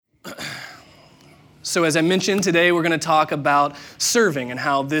So as I mentioned, today we're going to talk about serving and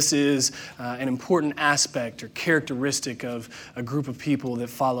how this is an important aspect or characteristic of a group of people that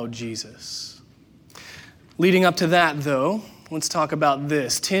follow Jesus. Leading up to that, though, let's talk about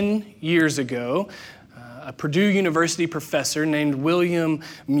this. 10 years ago, a Purdue University professor named William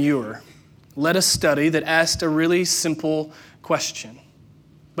Muir led a study that asked a really simple question,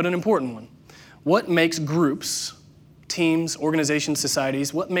 but an important one. What makes groups, teams, organizations,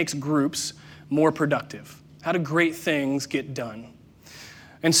 societies, what makes groups more productive? How do great things get done?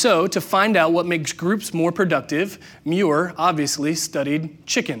 And so, to find out what makes groups more productive, Muir obviously studied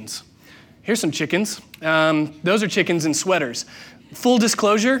chickens. Here's some chickens. Those are chickens in sweaters. Full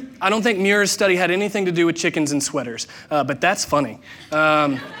disclosure, I don't think Muir's study had anything to do with chickens in sweaters, but that's funny.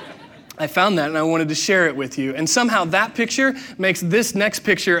 I found that and I wanted to share it with you. And somehow that picture makes this next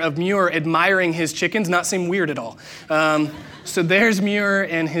picture of Muir admiring his chickens not seem weird at all. So there's Muir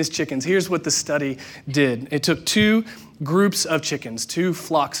and his chickens. Here's what the study did. It took two groups of chickens, two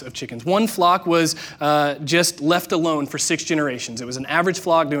flocks of chickens. One flock was just left alone for 6 generations. It was an average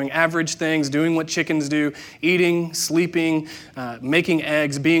flock doing average things, doing what chickens do, eating, sleeping, making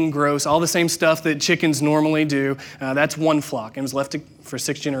eggs, being gross, all the same stuff that chickens normally do. That's one flock. It was left for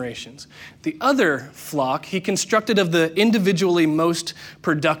 6 generations. The other flock, he constructed of the individually most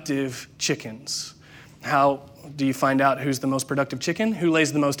productive chickens. How do you find out who's the most productive chicken? Who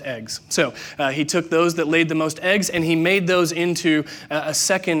lays the most eggs? So he took those that laid the most eggs and he made those into a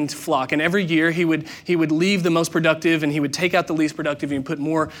second flock. And every year he would leave the most productive and he would take out the least productive and put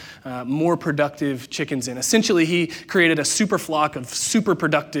more productive chickens in. Essentially, he created a super flock of super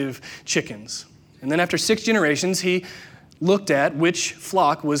productive chickens. And then after 6 generations, he looked at which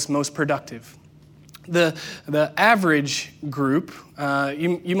flock was most productive. The average group,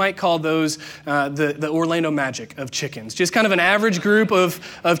 you might call those the Orlando Magic of chickens. Just kind of an average group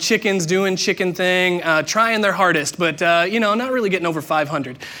of chickens doing chicken thing, trying their hardest, but not really getting over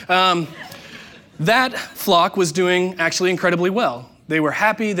 500. That flock was doing actually incredibly well. They were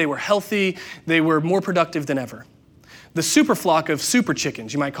happy, they were healthy, they were more productive than ever. The super flock of super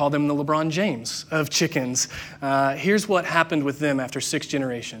chickens, you might call them the LeBron James of chickens. Here's what happened with them after 6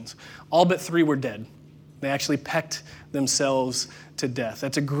 generations. All but 3 were dead. They actually pecked themselves to death.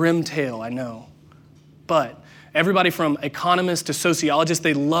 That's a grim tale, I know. But everybody from economists to sociologists,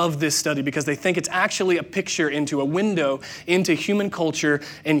 they love this study because they think it's actually a picture into a window into human culture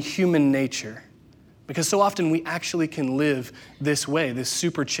and human nature. Because so often we actually can live this way, this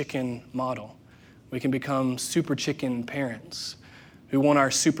super chicken model. We can become super chicken parents who want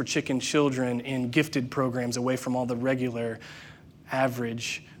our super chicken children in gifted programs away from all the regular,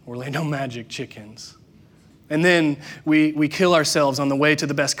 average Orlando Magic chickens. And then we kill ourselves on the way to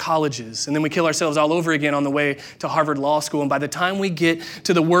the best colleges. And then we kill ourselves all over again on the way to Harvard Law School. And by the time we get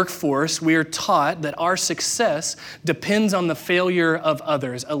to the workforce, we are taught that our success depends on the failure of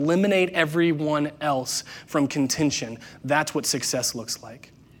others. Eliminate everyone else from contention. That's what success looks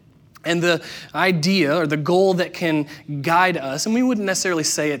like. And the idea or the goal that can guide us, and we wouldn't necessarily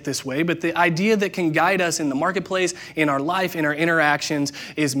say it this way, but the idea that can guide us in the marketplace, in our life, in our interactions,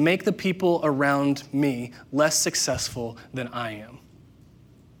 is make the people around me less successful than I am.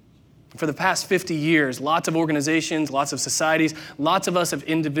 For the past 50 years, lots of organizations, lots of societies, lots of us as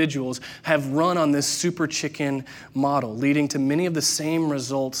individuals have run on this super chicken model, leading to many of the same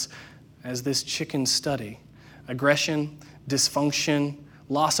results as this chicken study. Aggression, dysfunction,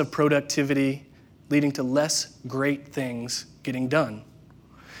 loss of productivity, leading to less great things getting done.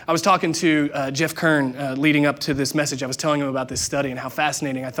 I was talking to Jeff Kern leading up to this message. I was telling him about this study and how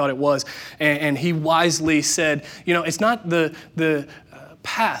fascinating I thought it was. And he wisely said, it's not the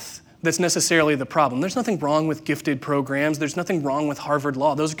path that's necessarily the problem. There's nothing wrong with gifted programs. There's nothing wrong with Harvard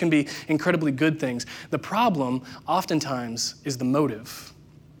Law. Those can be incredibly good things. The problem oftentimes is the motive.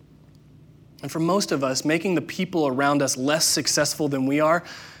 And for most of us, making the people around us less successful than we are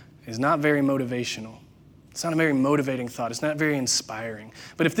is not very motivational. It's not a very motivating thought. It's not very inspiring.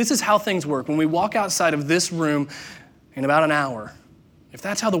 But if this is how things work, when we walk outside of this room in about an hour, if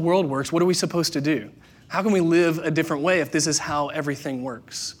that's how the world works, what are we supposed to do? How can we live a different way if this is how everything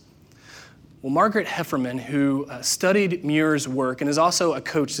works? Well, Margaret Hefferman, who studied Muir's work and is also a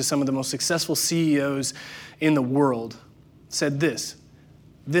coach to some of the most successful CEOs in the world, said this.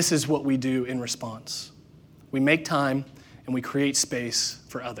 This is what we do in response. We make time and we create space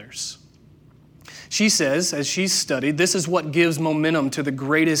for others. She says, as she's studied, this is what gives momentum to the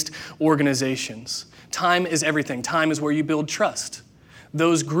greatest organizations. Time is everything. Time is where you build trust.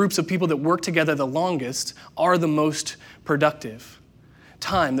 Those groups of people that work together the longest are the most productive.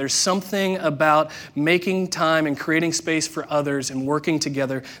 time. There's something about making time and creating space for others and working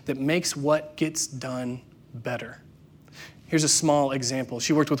together that makes what gets done better. Here's a small example.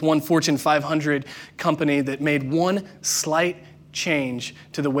 She worked with one Fortune 500 company that made one slight change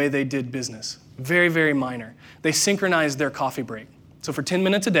to the way they did business. Very, very minor. They synchronized their coffee break. So for 10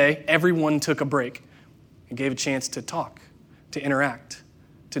 minutes a day, everyone took a break and gave a chance to talk, to interact,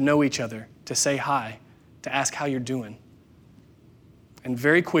 to know each other, to say hi, to ask how you're doing. And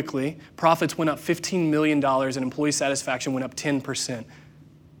very quickly, profits went up $15 million and employee satisfaction went up 10%.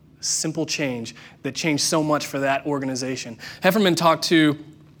 A simple change that changed so much for that organization. Hefferman talked to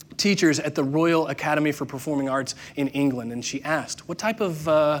teachers at the Royal Academy for Performing Arts in England, and she asked, what type of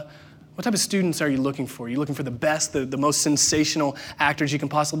students are you looking for? Are you looking for the best, the most sensational actors you can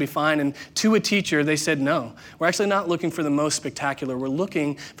possibly find? And to a teacher, they said, no. We're actually not looking for the most spectacular. We're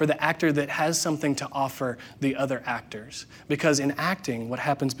looking for the actor that has something to offer the other actors. Because in acting, what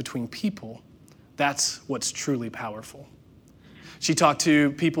happens between people, that's what's truly powerful. She talked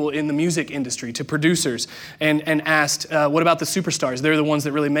to people in the music industry, to producers, and asked, what about the superstars? They're the ones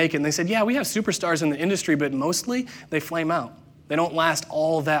that really make it. And they said, yeah, we have superstars in the industry, but mostly they flame out. They don't last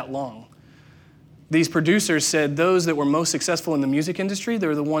all that long. These producers said those that were most successful in the music industry, they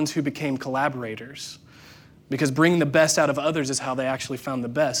were the ones who became collaborators, because bringing the best out of others is how they actually found the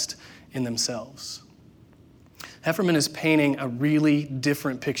best in themselves. Hefferman is painting a really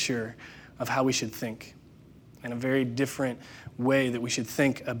different picture of how we should think, and a very different way that we should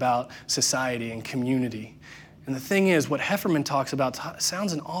think about society and community. And the thing is, what Hefferman talks about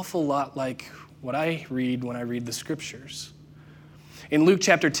sounds an awful lot like what I read when I read the scriptures. In Luke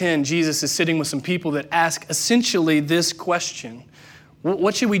chapter 10, Jesus is sitting with some people that ask essentially this question: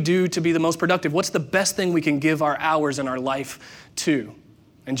 what should we do to be the most productive? What's the best thing we can give our hours and our life to?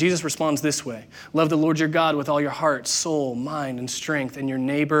 And Jesus responds this way: love the Lord your God with all your heart, soul, mind, and strength, and your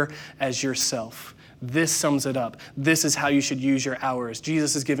neighbor as yourself. This sums it up. This is how you should use your hours.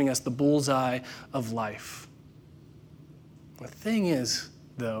 Jesus is giving us the bullseye of life. The thing is,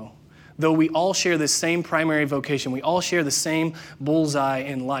 though we all share this same primary vocation, we all share the same bullseye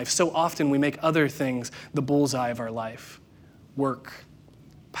in life, so often we make other things the bullseye of our life. Work,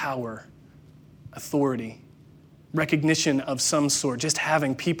 power, authority, recognition of some sort, just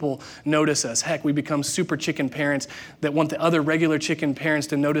having people notice us. Heck, we become super chicken parents that want the other regular chicken parents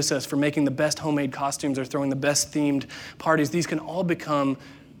to notice us for making the best homemade costumes or throwing the best themed parties. These can all become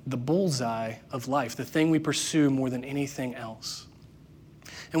the bullseye of life, the thing we pursue more than anything else.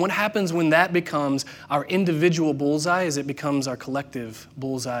 And what happens when that becomes our individual bullseye is it becomes our collective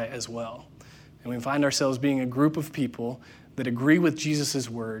bullseye as well. And we find ourselves being a group of people that agree with Jesus'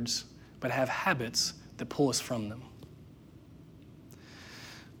 words, but have habits that pull us from them.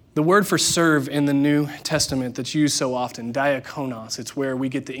 The word for serve in the New Testament that's used so often, diakonos, it's where we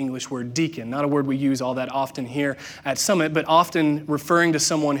get the English word deacon. Not a word we use all that often here at Summit, but often referring to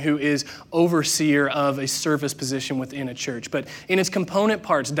someone who is overseer of a service position within a church. But in its component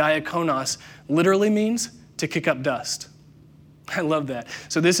parts, diakonos literally means to kick up dust. I love that.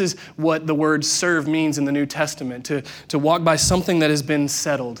 So this is what the word serve means in the New Testament, to walk by something that has been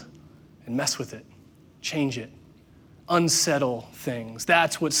settled and mess with it, change it, unsettle things.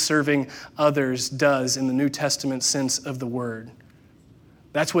 That's what serving others does in the New Testament sense of the word.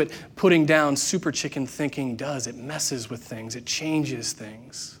 That's what putting down super chicken thinking does. It messes with things. It changes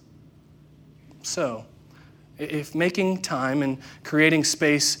things. So, if making time and creating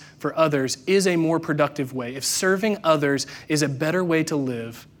space for others is a more productive way, if serving others is a better way to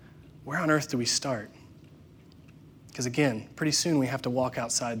live, where on earth do we start? Because again, pretty soon we have to walk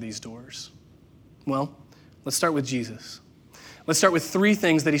outside these doors. Well, let's start with Jesus. Let's start with three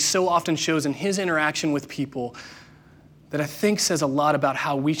things that he so often shows in his interaction with people that I think says a lot about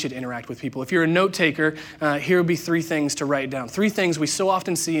how we should interact with people. If you're a note taker, here would be three things to write down. Three things we so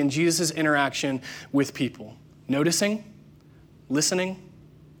often see in Jesus' interaction with people: noticing, listening,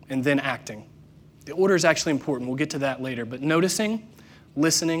 and then acting. The order is actually important. We'll get to that later. But noticing,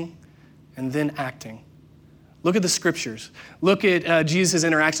 listening, and then acting. Look at the scriptures. Look at Jesus'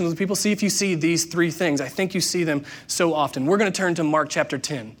 interactions with people. See if you see these three things. I think you see them so often. We're going to turn to Mark chapter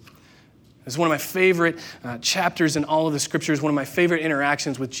 10. It's one of my favorite chapters in all of the scriptures, one of my favorite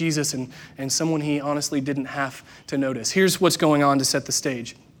interactions with Jesus and someone he honestly didn't have to notice. Here's what's going on to set the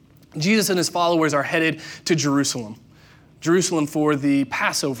stage. Jesus and his followers are headed to Jerusalem for the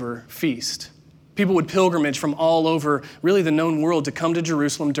Passover feast. People would pilgrimage from all over, really the known world, to come to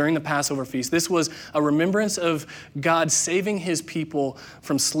Jerusalem during the Passover feast. This was a remembrance of God saving his people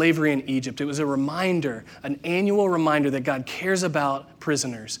from slavery in Egypt. It was a reminder, an annual reminder that God cares about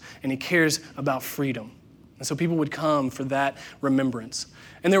prisoners and he cares about freedom. And so people would come for that remembrance.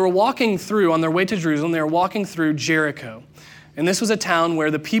 And they were walking through, on their way to Jerusalem, they were walking through Jericho. And this was a town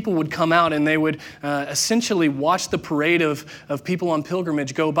where the people would come out and they would essentially watch the parade of people on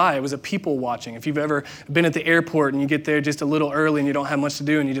pilgrimage go by. It was a people watching. If you've ever been at the airport and you get there just a little early and you don't have much to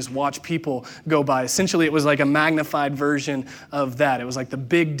do and you just watch people go by, essentially it was like a magnified version of that. It was like the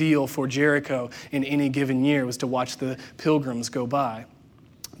big deal for Jericho in any given year was to watch the pilgrims go by.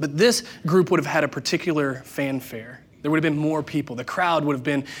 But this group would have had a particular fanfare. There would have been more people. The crowd would have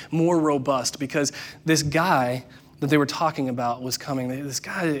been more robust because this guy that they were talking about was coming. This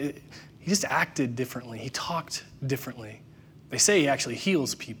guy, he just acted differently. He talked differently. They say he actually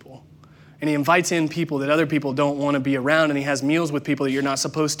heals people. And he invites in people that other people don't want to be around, and he has meals with people that you're not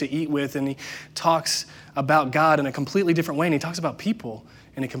supposed to eat with, and he talks about God in a completely different way, and he talks about people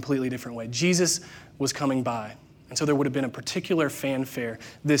in a completely different way. Jesus was coming by, and so there would have been a particular fanfare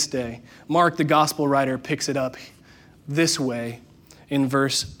this day. Mark, the gospel writer, picks it up this way in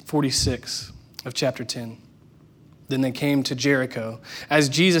verse 46 of chapter 10. Then they came to Jericho. As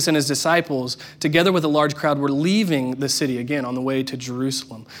Jesus and his disciples, together with a large crowd, were leaving the city again on the way to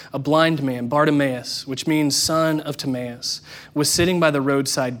Jerusalem, a blind man, Bartimaeus, which means son of Timaeus, was sitting by the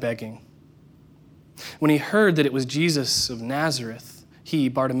roadside begging. When he heard that it was Jesus of Nazareth, he,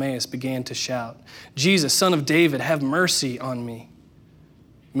 Bartimaeus, began to shout, "Jesus, son of David, have mercy on me."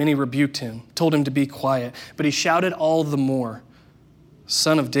 Many rebuked him, told him to be quiet, but he shouted all the more,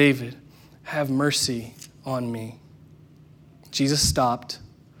 "Son of David, have mercy on me." Jesus stopped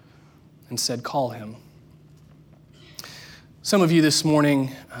and said, "Call him." Some of you this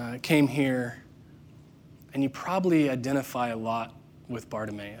morning came here and you probably identify a lot with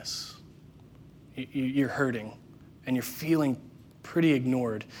Bartimaeus. You're hurting and you're feeling pretty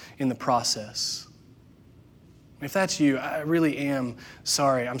ignored in the process. If that's you, I really am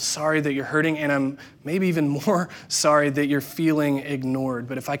sorry. I'm sorry that you're hurting, and I'm maybe even more sorry that you're feeling ignored.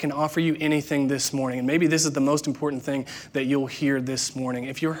 But if I can offer you anything this morning, and maybe this is the most important thing that you'll hear this morning,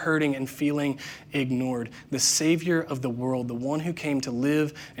 if you're hurting and feeling ignored, the Savior of the world, the one who came to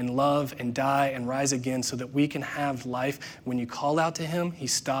live and love and die and rise again so that we can have life, when you call out to him, he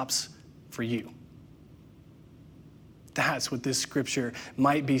stops for you. That's what this scripture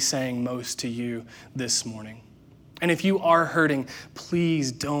might be saying most to you this morning. And if you are hurting,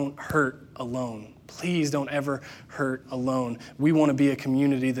 please don't hurt alone. Please don't ever hurt alone. We want to be a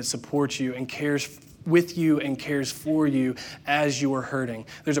community that supports you and cares with you and cares for you as you are hurting.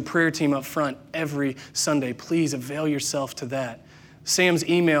 There's a prayer team up front every Sunday. Please avail yourself to that. Sam's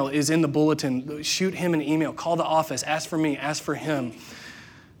email is in the bulletin. Shoot him an email. Call the office. Ask for me. Ask for him.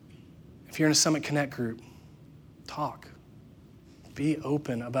 If you're in a Summit Connect group, talk. Be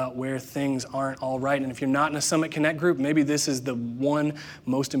open about where things aren't all right. And if you're not in a Summit Connect group, maybe this is the one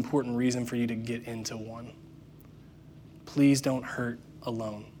most important reason for you to get into one. Please don't hurt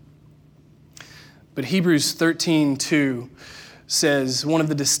alone. But Hebrews 13:2 says one of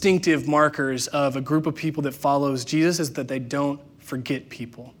the distinctive markers of a group of people that follows Jesus is that they don't forget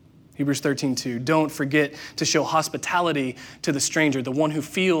people. Hebrews 13:2, don't forget to show hospitality to the stranger, the one who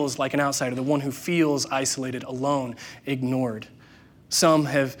feels like an outsider, the one who feels isolated, alone, ignored. Some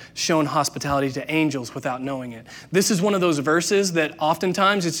have shown hospitality to angels without knowing it. This is one of those verses that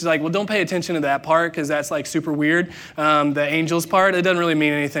oftentimes it's like, well, don't pay attention to that part because that's like super weird. The angels part, it doesn't really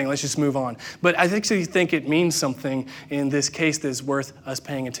mean anything. Let's just move on. But I actually think it means something in this case that's worth us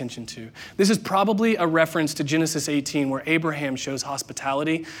paying attention to. This is probably a reference to Genesis 18 where Abraham shows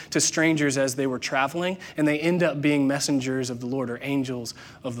hospitality to strangers as they were traveling, and they end up being messengers of the Lord or angels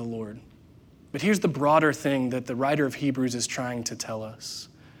of the Lord. But here's the broader thing that the writer of Hebrews is trying to tell us,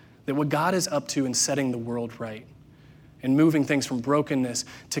 that what God is up to in setting the world right and moving things from brokenness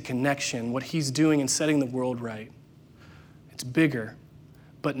to connection, what he's doing in setting the world right, it's bigger,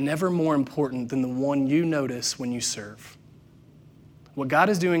 but never more important than the one you notice when you serve. What God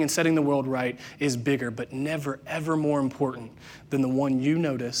is doing in setting the world right is bigger, but never, ever more important than the one you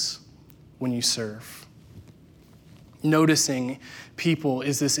notice when you serve. Noticing people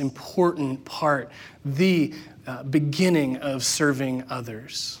is this important part, the beginning of serving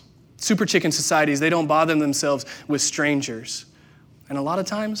others. Super chicken societies, they don't bother themselves with strangers. And a lot of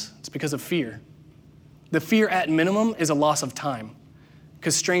times, it's because of fear. The fear at minimum is a loss of time.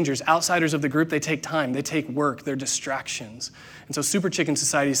 Because strangers, outsiders of the group, they take time, they take work, they're distractions. And so super chicken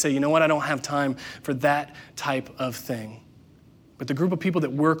societies say, you know what, I don't have time for that type of thing. But the group of people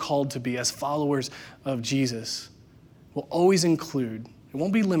that we're called to be as followers of Jesus will always include, it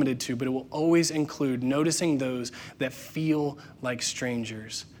won't be limited to, but it will always include noticing those that feel like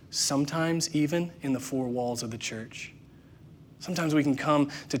strangers, sometimes even in the four walls of the church. Sometimes we can come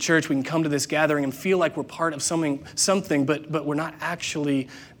to church, we can come to this gathering and feel like we're part of something, but we're not actually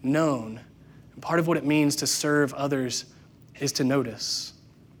known. And part of what it means to serve others is to notice.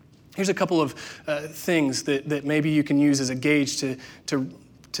 Here's a couple of things that maybe you can use as a gauge to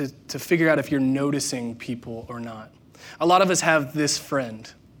figure out if you're noticing people or not. A lot of us have this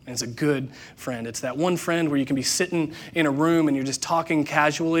friend. And it's a good friend. It's that one friend where you can be sitting in a room and you're just talking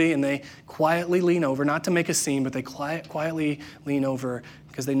casually and they quietly lean over, not to make a scene, but they quietly lean over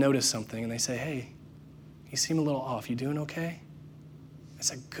because they notice something and they say, hey, you seem a little off. You doing okay?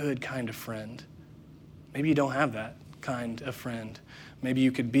 It's a good kind of friend. Maybe you don't have that kind of friend. Maybe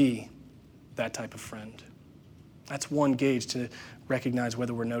you could be that type of friend. That's one gauge to recognize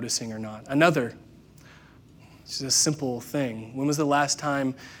whether we're noticing or not. Another, it's just a simple thing. When was the last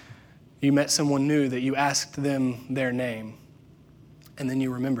time you met someone new that you asked them their name and then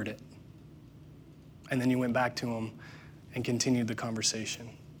you remembered it? And then you went back to them and continued the conversation.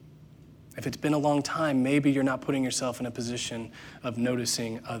 If it's been a long time, maybe you're not putting yourself in a position of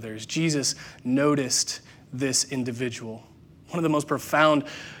noticing others. Jesus noticed this individual. One of the most profound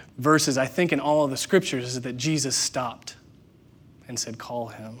verses, I think, in all of the scriptures is that Jesus stopped and said, call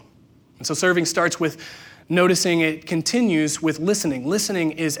him. And so serving starts with noticing. It continues with listening.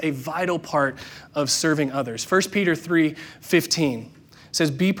 Listening is a vital part of serving others. 1 Peter 3:15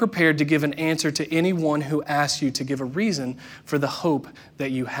 says, be prepared to give an answer to anyone who asks you to give a reason for the hope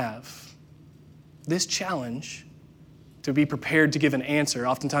that you have. This challenge to be prepared to give an answer,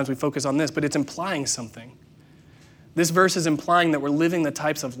 oftentimes we focus on this, but it's implying something. This verse is implying that we're living the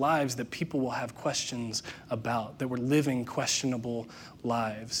types of lives that people will have questions about, that we're living questionable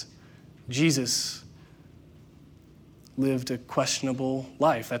lives. Jesus lived a questionable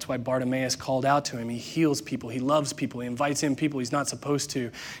life. That's why Bartimaeus called out to him. He heals people. He loves people. He invites in people he's not supposed to.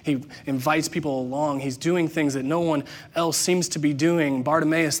 He invites people along. He's doing things that no one else seems to be doing.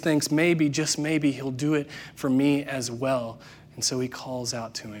 Bartimaeus thinks maybe, just maybe, he'll do it for me as well. And so he calls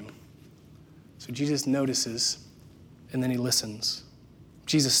out to him. So Jesus notices, and then he listens.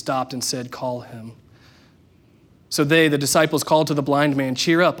 Jesus stopped and said, call him. So they, the disciples, called to the blind man,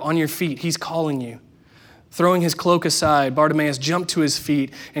 cheer up, on your feet, he's calling you. Throwing his cloak aside, Bartimaeus jumped to his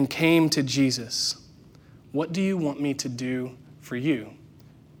feet and came to Jesus. What do you want me to do for you?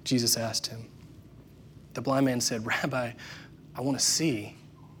 Jesus asked him. The blind man said, Rabbi, I want to see.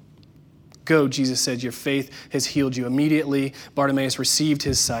 Go, Jesus said, your faith has healed you. Immediately, Bartimaeus received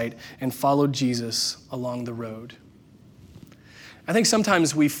his sight and followed Jesus along the road. I think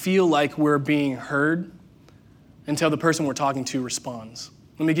sometimes we feel like we're being heard until the person we're talking to responds.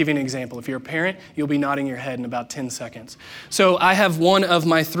 Let me give you an example. If you're a parent, you'll be nodding your head in about 10 seconds. So I have one of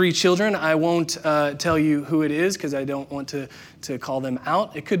my 3 children. I won't tell you who it is because I don't want to call them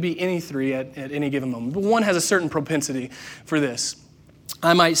out. It could be any 3 at any given moment. But one has a certain propensity for this.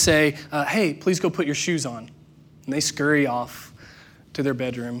 I might say, hey, please go put your shoes on. And they scurry off to their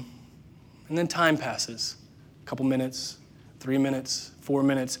bedroom. And then time passes. A couple minutes, 3 minutes, 4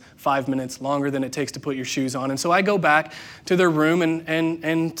 minutes, 5 minutes, longer than it takes to put your shoes on. And so I go back to their room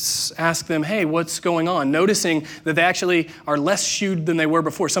and ask them, hey, what's going on? Noticing that they actually are less shoed than they were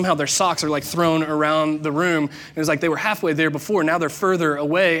before. Somehow their socks are like thrown around the room. It was like they were halfway there before. Now they're further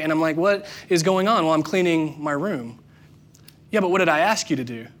away. And I'm like, what is going on? Well, I'm cleaning my room. Yeah, but what did I ask you to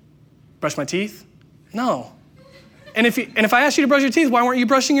do? Brush my teeth? No. And if I asked you to brush your teeth, why weren't you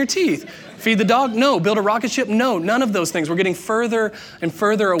brushing your teeth? Feed the dog? No. Build a rocket ship? No. None of those things. We're getting further and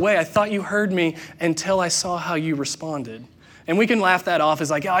further away. I thought you heard me until I saw how you responded. And we can laugh that off as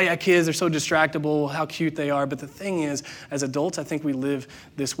like, oh yeah, kids, they're so distractible, how cute they are. But the thing is, as adults, I think we live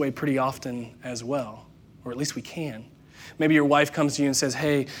this way pretty often as well. Or at least we can. Maybe your wife comes to you and says,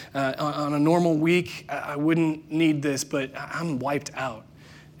 hey, on a normal week, I wouldn't need this, but I'm wiped out.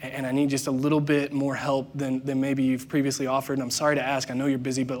 And I need just a little bit more help than maybe you've previously offered. And I'm sorry to ask, I know you're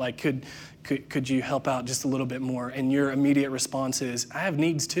busy, but like, could you help out just a little bit more? And your immediate response is, I have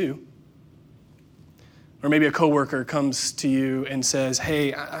needs too. Or maybe a coworker comes to you and says,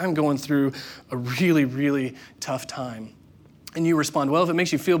 hey, I'm going through a really, really tough time. And you respond, well, if it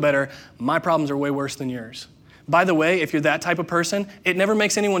makes you feel better, my problems are way worse than yours. By the way, if you're that type of person, it never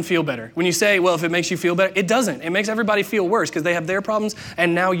makes anyone feel better. When you say, well, if it makes you feel better, it doesn't. It makes everybody feel worse because they have their problems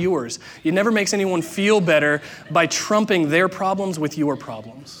and now yours. It never makes anyone feel better by trumping their problems with your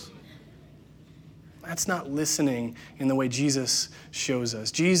problems. That's not listening in the way Jesus shows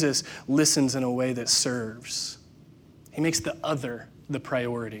us. Jesus listens in a way that serves. He makes the other the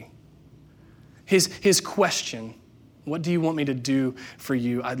priority. His question, what do you want me to do for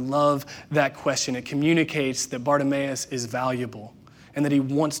you? I love that question. It communicates that Bartimaeus is valuable. and that he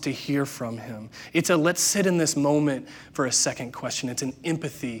wants to hear from him. It's a let's sit in this moment for a second question. It's an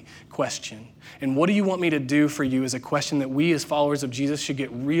empathy question. And what do you want me to do for you is a question that we as followers of Jesus should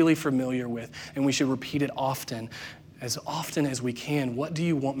get really familiar with, and we should repeat it often as we can. What do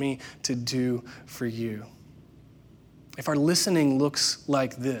you want me to do for you? If our listening looks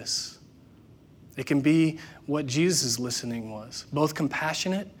like this, it can be what Jesus' listening was, both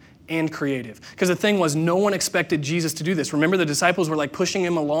compassionate and creative. Because the thing was, no one expected Jesus to do this. Remember, the disciples were like pushing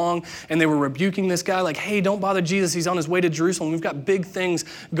him along, and they were rebuking this guy like, hey, don't bother Jesus. He's on his way to Jerusalem. We've got big things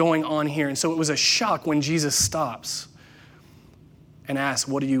going on here. And so it was a shock when Jesus stops and asks,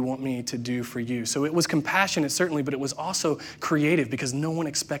 what do you want me to do for you? So it was compassionate, certainly, but it was also creative because no one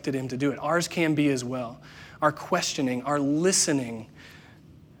expected him to do it. Ours can be as well. Our questioning, our listening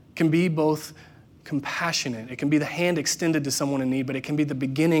can be both compassionate. It can be the hand extended to someone in need, but it can be the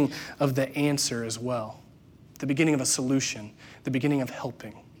beginning of the answer as well. The beginning of a solution, the beginning of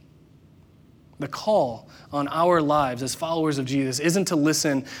helping. The call on our lives as followers of Jesus isn't to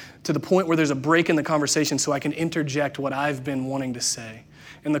listen to the point where there's a break in the conversation so I can interject what I've been wanting to say.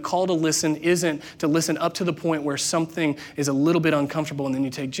 And the call to listen isn't to listen up to the point where something is a little bit uncomfortable and then you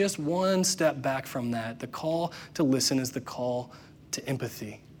take just one step back from that. The call to listen is the call to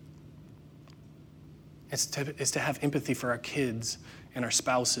empathy. It's to have empathy for our kids and our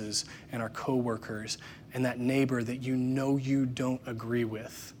spouses and our coworkers and that neighbor that you know you don't agree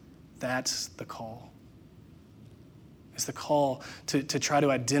with. That's the call. It's the call to try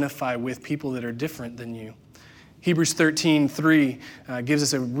to identify with people that are different than you. Hebrews 13:3 gives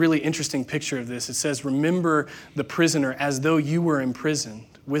us a really interesting picture of this. It says, remember the prisoner as though you were imprisoned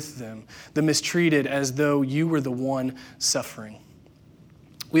with them, the mistreated as though you were the one suffering.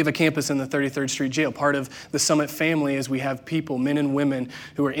 We have a campus in the 33rd Street Jail. Part of the Summit family is we have people, men and women,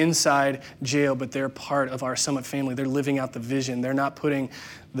 who are inside jail, but they're part of our Summit family. They're living out the vision. They're not putting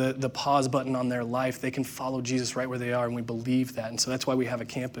the pause button on their life. They can follow Jesus right where they are, and we believe that. And so that's why we have a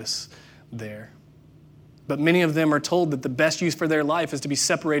campus there. But many of them are told that the best use for their life is to be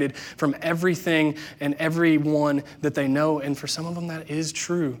separated from everything and everyone that they know. And for some of them, that is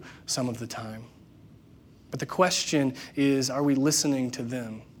true some of the time. But the question is, are we listening to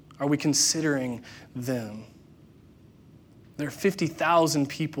them? Are we considering them? There are 50,000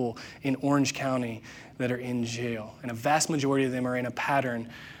 people in Orange County that are in jail, and a vast majority of them are in a pattern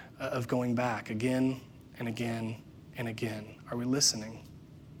of going back again and again and again. Are we listening?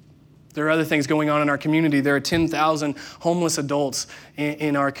 There are other things going on in our community. There are 10,000 homeless adults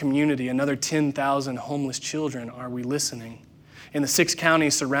in our community, another 10,000 homeless children. Are we listening? In the 6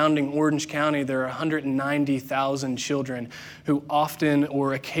 counties surrounding Orange County, there are 190,000 children who often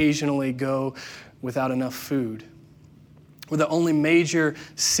or occasionally go without enough food. We're the only major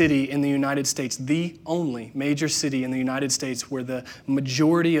city in the United States, the only major city in the United States where the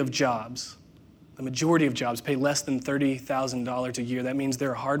majority of jobs pay less than $30,000 a year. That means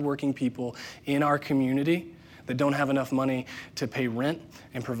there are hardworking people in our community that don't have enough money to pay rent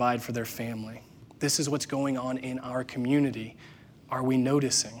and provide for their family. This is what's going on in our community. Are we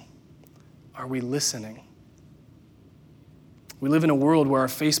noticing? Are we listening? We live in a world where our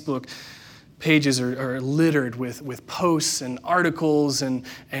Facebook pages are littered with posts and articles and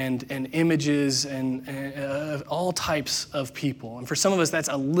images and all types of people. And for some of us, that's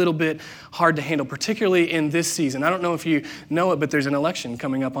a little bit hard to handle, particularly in this season. I don't know if you know it, but there's an election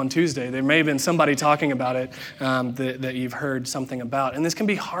coming up on Tuesday. There may have been somebody talking about it that you've heard something about. And this can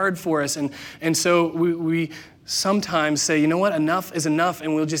be hard for us. And so we sometimes say, you know what, enough is enough,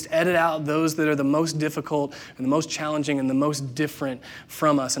 and we'll just edit out those that are the most difficult and the most challenging and the most different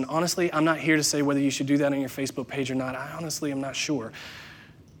from us. And honestly, I'm not here to say whether you should do that on your Facebook page or not. I honestly am not sure.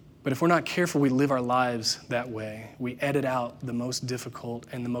 But if we're not careful, we live our lives that way. We edit out the most difficult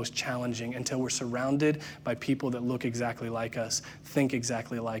and the most challenging until we're surrounded by people that look exactly like us, think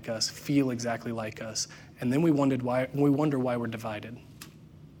exactly like us, feel exactly like us, and then we wonder why we're divided.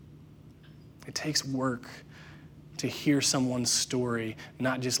 It takes work to hear someone's story,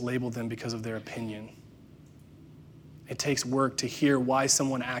 not just label them because of their opinion. It takes work to hear why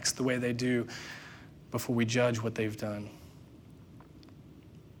someone acts the way they do before we judge what they've done.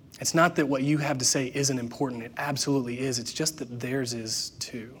 It's not that what you have to say isn't important. It absolutely is. It's just that theirs is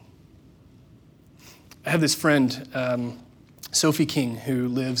too. I have this friend, Sophie King, who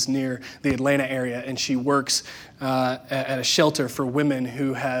lives near the Atlanta area, and she works at a shelter for women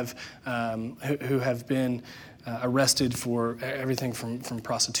who have been arrested for everything from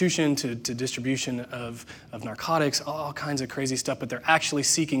prostitution to distribution of narcotics, all kinds of crazy stuff, but they're actually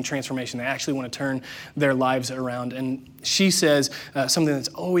seeking transformation. They actually want to turn their lives around. And she says something that's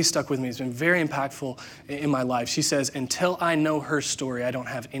always stuck with me. It's been very impactful in my life. She says, until I know her story, I don't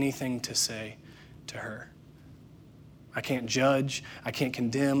have anything to say to her. I can't judge, I can't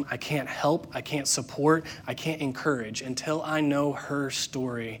condemn, I can't help, I can't support, I can't encourage. Until I know her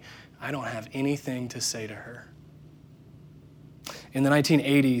story, I don't have anything to say to her. In the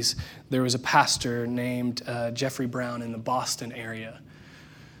 1980s, there was a pastor named Jeffrey Brown in the Boston area.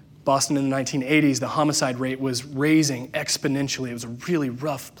 Boston in the 1980s, the homicide rate was raising exponentially. It was a really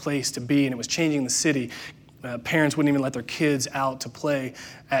rough place to be, and it was changing the city. Parents wouldn't even let their kids out to play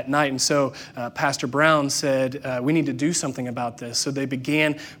at night. And so Pastor Brown said, we need to do something about this. So they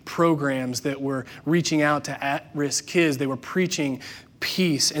began programs that were reaching out to at-risk kids. They were preaching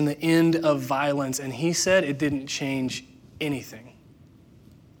peace and the end of violence. And he said it didn't change anything.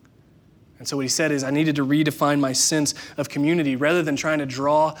 And so what he said is, I needed to redefine my sense of community. Rather than trying to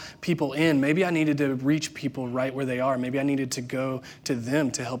draw people in, maybe I needed to reach people right where they are. Maybe I needed to go to them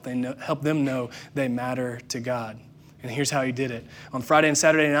to help them know they matter to God. And here's how he did it. On Friday and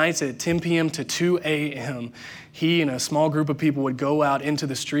Saturday nights at 10 p.m. to 2 a.m., he and a small group of people would go out into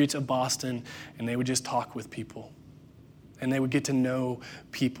the streets of Boston, and they would just talk with people. And they would get to know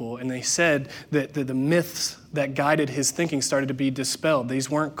people. And they said that the myths that guided his thinking started to be dispelled. These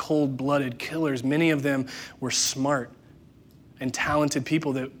weren't cold-blooded killers. Many of them were smart and talented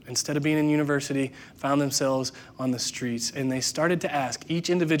people that, instead of being in university, found themselves on the streets. And they started to ask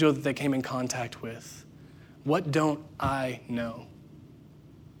each individual that they came in contact with, what don't I know?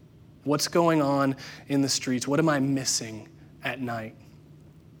 What's going on in the streets? What am I missing at night?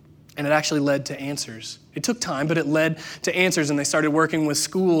 And it actually led to answers. It took time, but it led to answers. And they started working with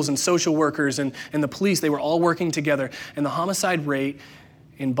schools and social workers and the police. They were all working together. And the homicide rate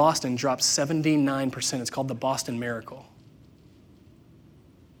in Boston dropped 79%. It's called the Boston Miracle.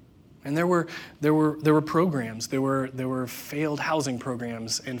 And there were programs. There were failed housing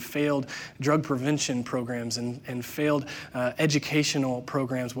programs and failed drug prevention programs and failed educational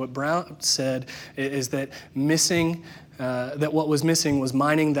programs. What Brown said is that what was missing was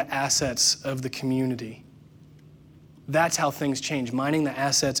mining the assets of the community. That's how things change, mining the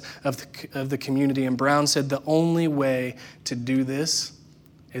assets of the community. And Brown said the only way to do this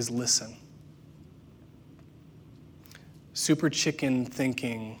is listen. Super chicken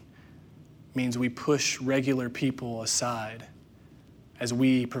thinking means we push regular people aside as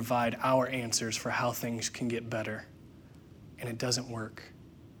we provide our answers for how things can get better. And it doesn't work.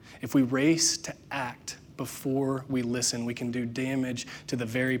 If we race to act before we listen, we can do damage to the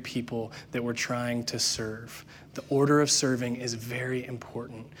very people that we're trying to serve. The order of serving is very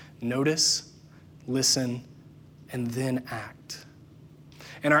important. Notice, listen, and then act.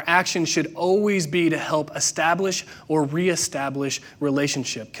 And our action should always be to help establish or reestablish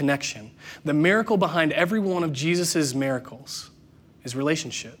relationship, connection. The miracle behind every one of Jesus' miracles is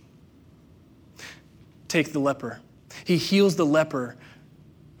relationship. Take the leper. He heals the leper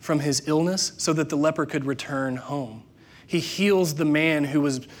from his illness so that the leper could return home. He heals the man who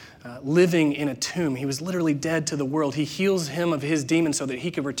was living in a tomb. He was literally dead to the world. He heals him of his demon so that he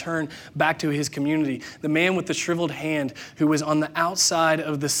could return back to his community. The man with the shriveled hand who was on the outside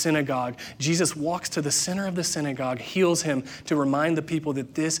of the synagogue, Jesus walks to the center of the synagogue, heals him to remind the people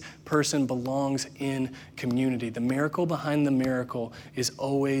that this person belongs in community. The miracle behind the miracle is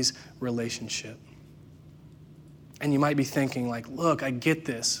always relationship. And you might be thinking like, look, I get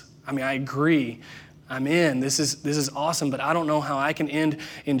this. I mean, I agree. I'm in. This is awesome, but I don't know how I can end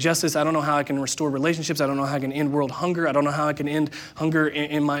injustice. I don't know how I can restore relationships. I don't know how I can end world hunger. I don't know how I can end hunger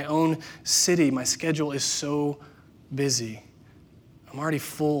in my own city. My schedule is so busy. I'm already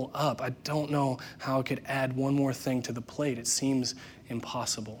full up. I don't know how I could add one more thing to the plate. It seems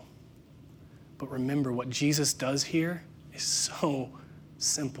impossible. But remember, what Jesus does here is so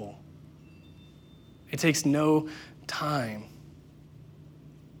simple. It takes no time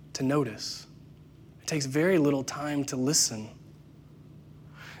to notice. It takes very little time to listen.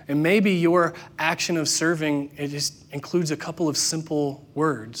 And maybe your action of serving, it just includes a couple of simple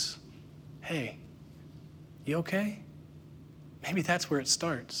words. Hey, you okay? Maybe that's where it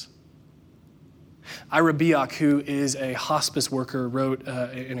starts. Ira Bioch, who is a hospice worker, wrote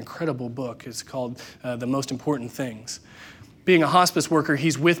an incredible book. It's called The Most Important Things. Being a hospice worker,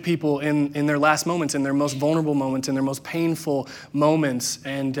 he's with people in their last moments, in their most vulnerable moments, in their most painful moments,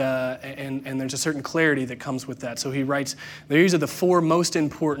 and there's a certain clarity that comes with that. So he writes, these are the four most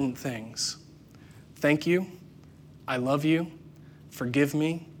important things. Thank you, I love you, forgive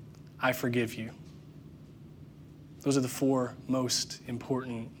me, I forgive you. Those are the 4 most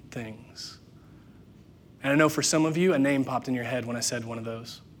important things. And I know for some of you, a name popped in your head when I said one of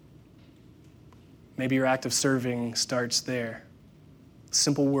those. Maybe your act of serving starts there.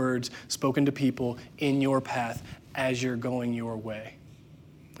 Simple words spoken to people in your path as you're going your way.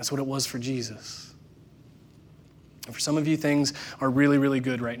 That's what it was for Jesus. And for some of you, things are really, really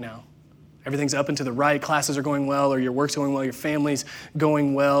good right now. Everything's up and to the right, classes are going well, or your work's going well, your family's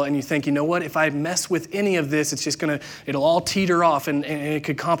going well, and you think, you know what, if I mess with any of this, it'll all teeter off and it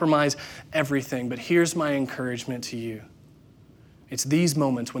could compromise everything. But here's my encouragement to you. It's these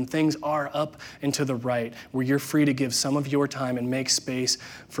moments when things are up and to the right where you're free to give some of your time and make space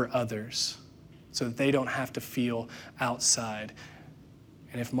for others so that they don't have to feel outside.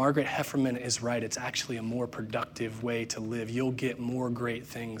 And if Margaret Hefferman is right, it's actually a more productive way to live. You'll get more great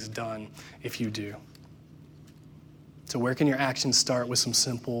things done if you do. So where can your actions start? With some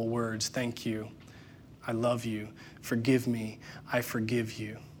simple words. Thank you. I love you. Forgive me. I forgive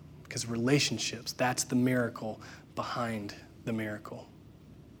you. Because relationships, that's the miracle behind the miracle.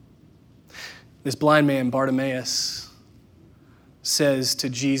 This blind man, Bartimaeus, says to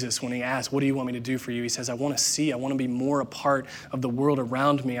Jesus when he asks, what do you want me to do for you? He says, I want to see. I want to be more a part of the world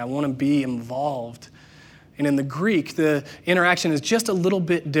around me. I want to be involved. And in the Greek, the interaction is just a little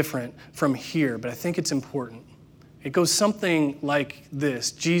bit different from here, but I think it's important. It goes something like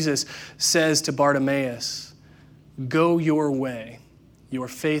this. Jesus says to Bartimaeus, go your way. Your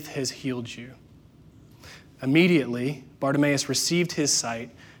faith has healed you. Immediately, Bartimaeus received his sight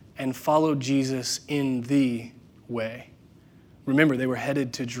and followed Jesus in the way. Remember, they were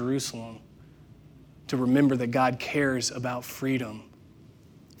headed to Jerusalem to remember that God cares about freedom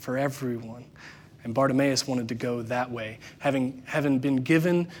for everyone. And Bartimaeus wanted to go that way. Having been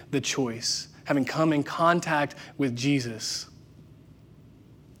given the choice, having come in contact with Jesus,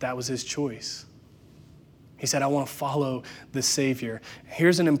 that was his choice. He said, I want to follow the Savior.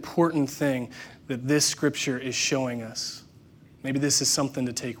 Here's an important thing that this scripture is showing us. Maybe this is something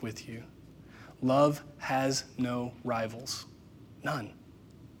to take with you. Love has no rivals. None.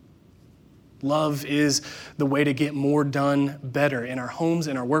 Love is the way to get more done better in our homes,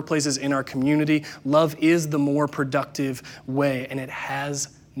 in our workplaces, in our community. Love is the more productive way, and it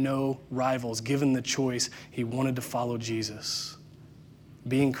has no rivals. Given the choice, he wanted to follow Jesus.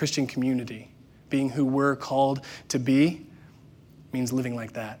 Being Christian community, being who we're called to be, means living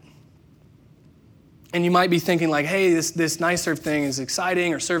like that. And you might be thinking like, hey, this NYSERV thing is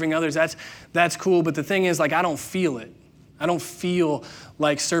exciting, or serving others, that's cool, but the thing is, like, I don't feel it. I don't feel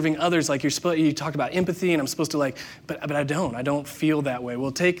like serving others like you talked about empathy, and I'm supposed to but I don't feel that way.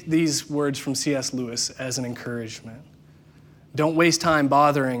 Well, take these words from C.S. Lewis as an encouragement. Don't waste time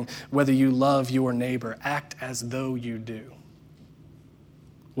bothering whether you love your neighbor. Act as though you do.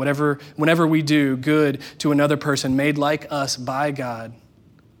 Whenever we do good to another person made like us by God,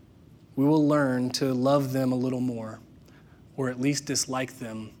 we will learn to love them a little more, or at least dislike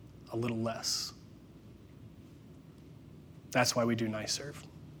them a little less. That's why we do NYSERV.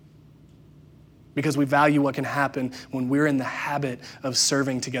 Because we value what can happen when we're in the habit of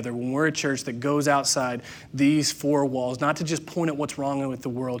serving together, when we're a church that goes outside these 4 walls, not to just point at what's wrong with the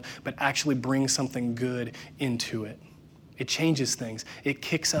world, but actually bring something good into it. It changes things. It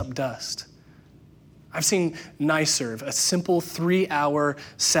kicks up dust. I've seen NYSERV, a simple 3-hour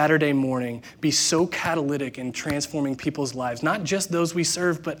Saturday morning, be so catalytic in transforming people's lives, not just those we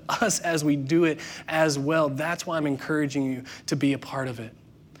serve, but us as we do it as well. That's why I'm encouraging you to be a part of it.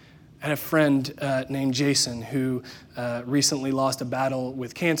 I had a friend named Jason who recently lost a battle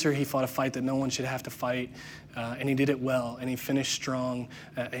with cancer. He fought a fight that no one should have to fight, and he did it well, and he finished strong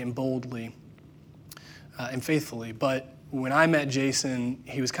and boldly and faithfully. But when I met Jason,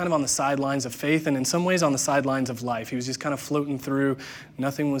 he was kind of on the sidelines of faith and in some ways on the sidelines of life. He was just kind of floating through.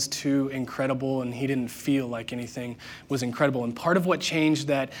 Nothing was too incredible, and he didn't feel like anything was incredible. And part of what changed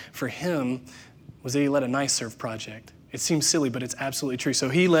that for him was that he led a NYSERV project. It seems silly, but it's absolutely true. So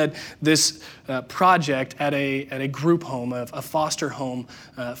he led this project at a group home, a foster home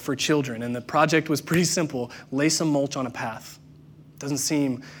for children. And the project was pretty simple: lay some mulch on a path. Doesn't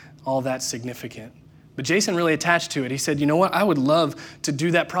seem all that significant. But Jason really attached to it. He said, you know what, I would love to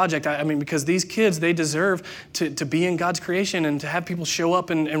do that project. I mean, because these kids, they deserve to be in God's creation and to have people show up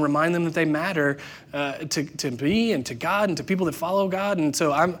and remind them that they matter to me and to God and to people that follow God. And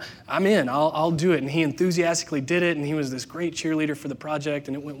so I'm in. I'll do it. And he enthusiastically did it, and he was this great cheerleader for the project,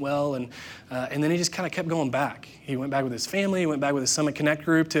 and it went well. And then he just kind of kept going back. He went back with his family. He went back with his Summit Connect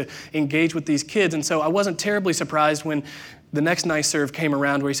group to engage with these kids. And so I wasn't terribly surprised when the next NYSERV came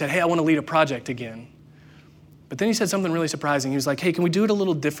around where he said, hey, I want to lead a project again. But then he said something really surprising. He was like, hey, can we do it a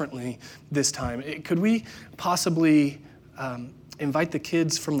little differently this time? Could we possibly invite the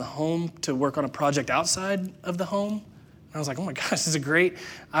kids from the home to work on a project outside of the home? And I was like, oh my gosh, this is a great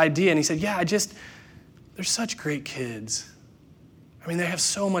idea. And he said, yeah, they're such great kids. I mean, they have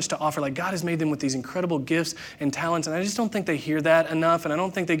so much to offer. Like, God has made them with these incredible gifts and talents, and I just don't think they hear that enough, and I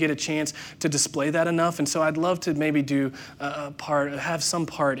don't think they get a chance to display that enough. And so I'd love to maybe do have some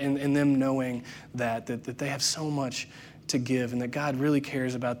part in them knowing that they have so much to give and that God really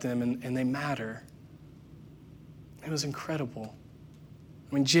cares about them and they matter. It was incredible.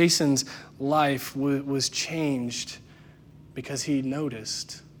 I mean, Jason's life was changed because he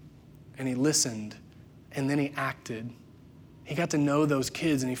noticed and he listened and then he acted. He got to know those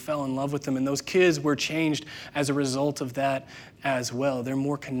kids and he fell in love with them. And those kids were changed as a result of that as well. They're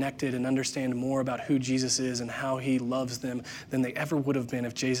more connected and understand more about who Jesus is and how he loves them than they ever would have been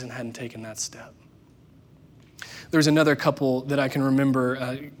if Jason hadn't taken that step. There's another couple that I can remember,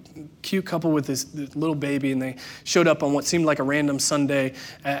 a cute couple with this little baby, and they showed up on what seemed like a random Sunday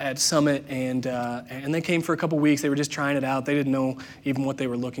at Summit, and they came for a couple weeks. They were just trying it out. They didn't know even what they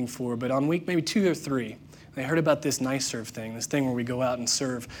were looking for. But on week maybe 2 or 3, they heard about this Nice Serve thing, this thing where we go out and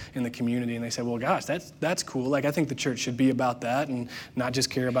serve in the community, and they said, well, gosh, that's cool. Like, I think the church should be about that and not just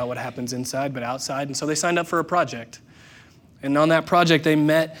care about what happens inside, but outside. And so they signed up for a project. And on that project, they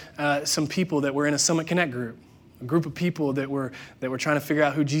met some people that were in a Summit Connect group, a group of people that were trying to figure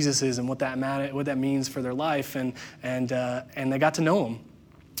out who Jesus is and what that means for their life, and they got to know him.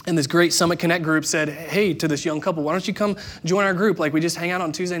 And this great Summit Connect group said, hey, to this young couple, why don't you come join our group? Like, we just hang out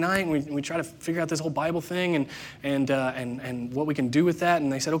on Tuesday night and we try to figure out this whole Bible thing and what we can do with that.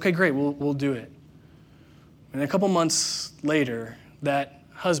 And they said, okay, great, we'll do it. And a couple months later, that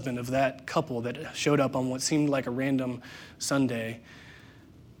husband of that couple that showed up on what seemed like a random Sunday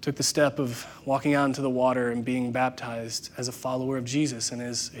took the step of walking out into the water and being baptized as a follower of Jesus, and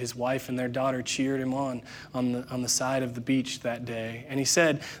his wife and their daughter cheered him on the side of the beach that day. And he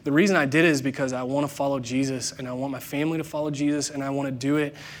said, the reason I did it is because I want to follow Jesus, and I want my family to follow Jesus, and I want to do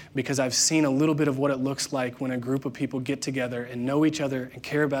it because I've seen a little bit of what it looks like when a group of people get together and know each other and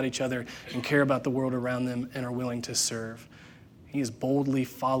care about each other and care about the world around them and are willing to serve. He is boldly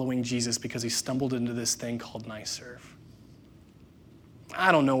following Jesus because he stumbled into this thing called Nice Serve.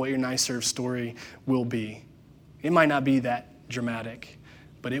 I don't know what your Nice Serve story will be. It might not be that dramatic,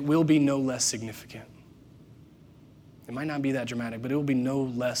 but it will be no less significant. It might not be that dramatic, but it will be no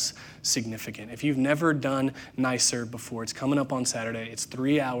less significant. If you've never done Nice Serve before, it's coming up on Saturday. It's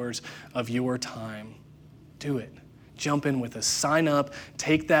 3 hours of your time. Do it. Jump in with us. Sign up.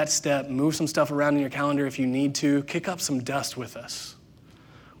 Take that step. Move some stuff around in your calendar if you need to. Kick up some dust with us.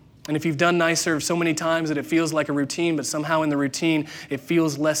 And if you've done Nice Serve so many times that it feels like a routine, but somehow in the routine it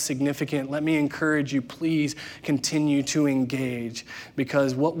feels less significant, let me encourage you, please continue to engage,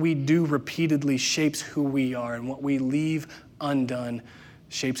 because what we do repeatedly shapes who we are, and what we leave undone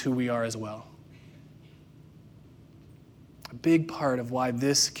shapes who we are as well. A big part of why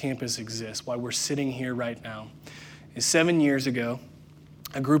this campus exists, why we're sitting here right now, is 7 years ago,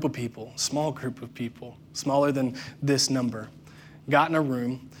 a group of people, small group of people, smaller than this number, got in a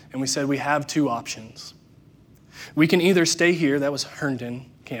room and we said we have 2 options. We can either stay here, that was Herndon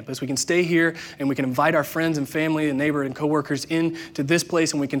campus, we can stay here and we can invite our friends and family and neighbor and coworkers into this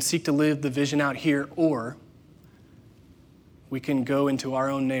place and we can seek to live the vision out here, or we can go into our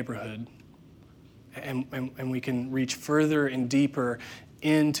own neighborhood and we can reach further and deeper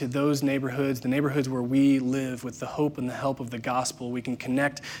into those neighborhoods, the neighborhoods where we live, with the hope and the help of the gospel. We can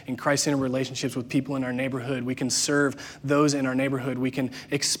connect in Christ-centered relationships with people in our neighborhood. We can serve those in our neighborhood. We can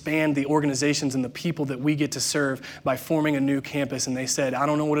expand the organizations and the people that we get to serve by forming a new campus. And they said, I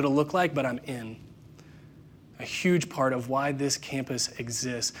don't know what it'll look like, but I'm in. A huge part of why this campus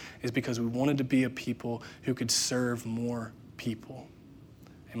exists is because we wanted to be a people who could serve more people.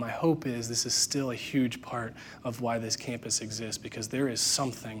 And my hope is this is still a huge part of why this campus exists, because there is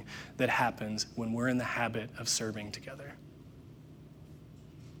something that happens when we're in the habit of serving together.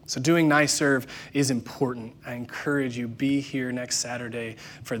 So doing Nice Serve is important. I encourage you, be here next Saturday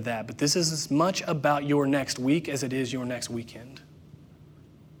for that. But this is as much about your next week as it is your next weekend.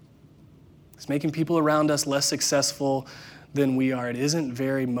 It's making people around us less successful than we are. It isn't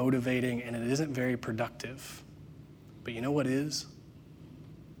very motivating and it isn't very productive. But you know what is?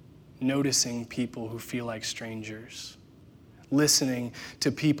 Noticing people who feel like strangers, listening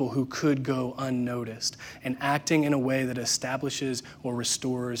to people who could go unnoticed, and acting in a way that establishes or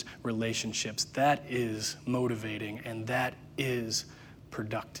restores relationships. That is motivating and that is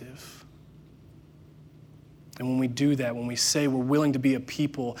productive. And when we do that, when we say we're willing to be a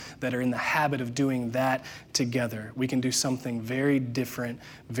people that are in the habit of doing that together, we can do something very different,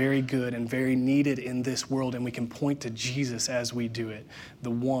 very good, and very needed in this world. And we can point to Jesus as we do it,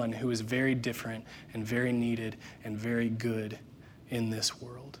 the one who is very different and very needed and very good in this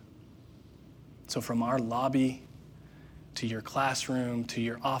world. So from our lobby to your classroom, to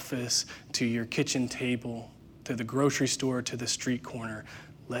your office, to your kitchen table, to the grocery store, to the street corner,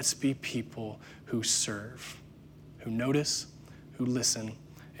 let's be people who serve, who notice, who listen,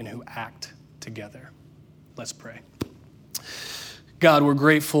 and who act together. Let's pray. God, we're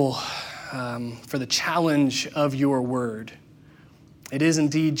grateful for the challenge of your word. It is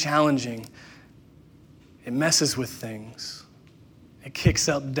indeed challenging. It messes with things. It kicks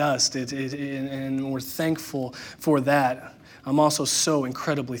up dust, and we're thankful for that. I'm also so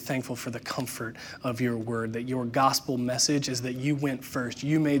incredibly thankful for the comfort of your word, that your gospel message is that you went first.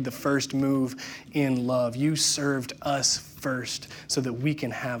 You made the first move in love. You served us first so that we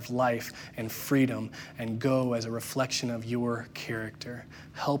can have life and freedom and go as a reflection of your character.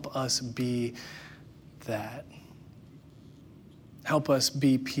 Help us be that. Help us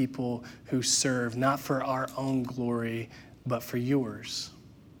be people who serve not for our own glory, but for yours,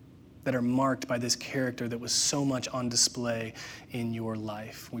 that are marked by this character that was so much on display in your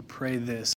life. We pray this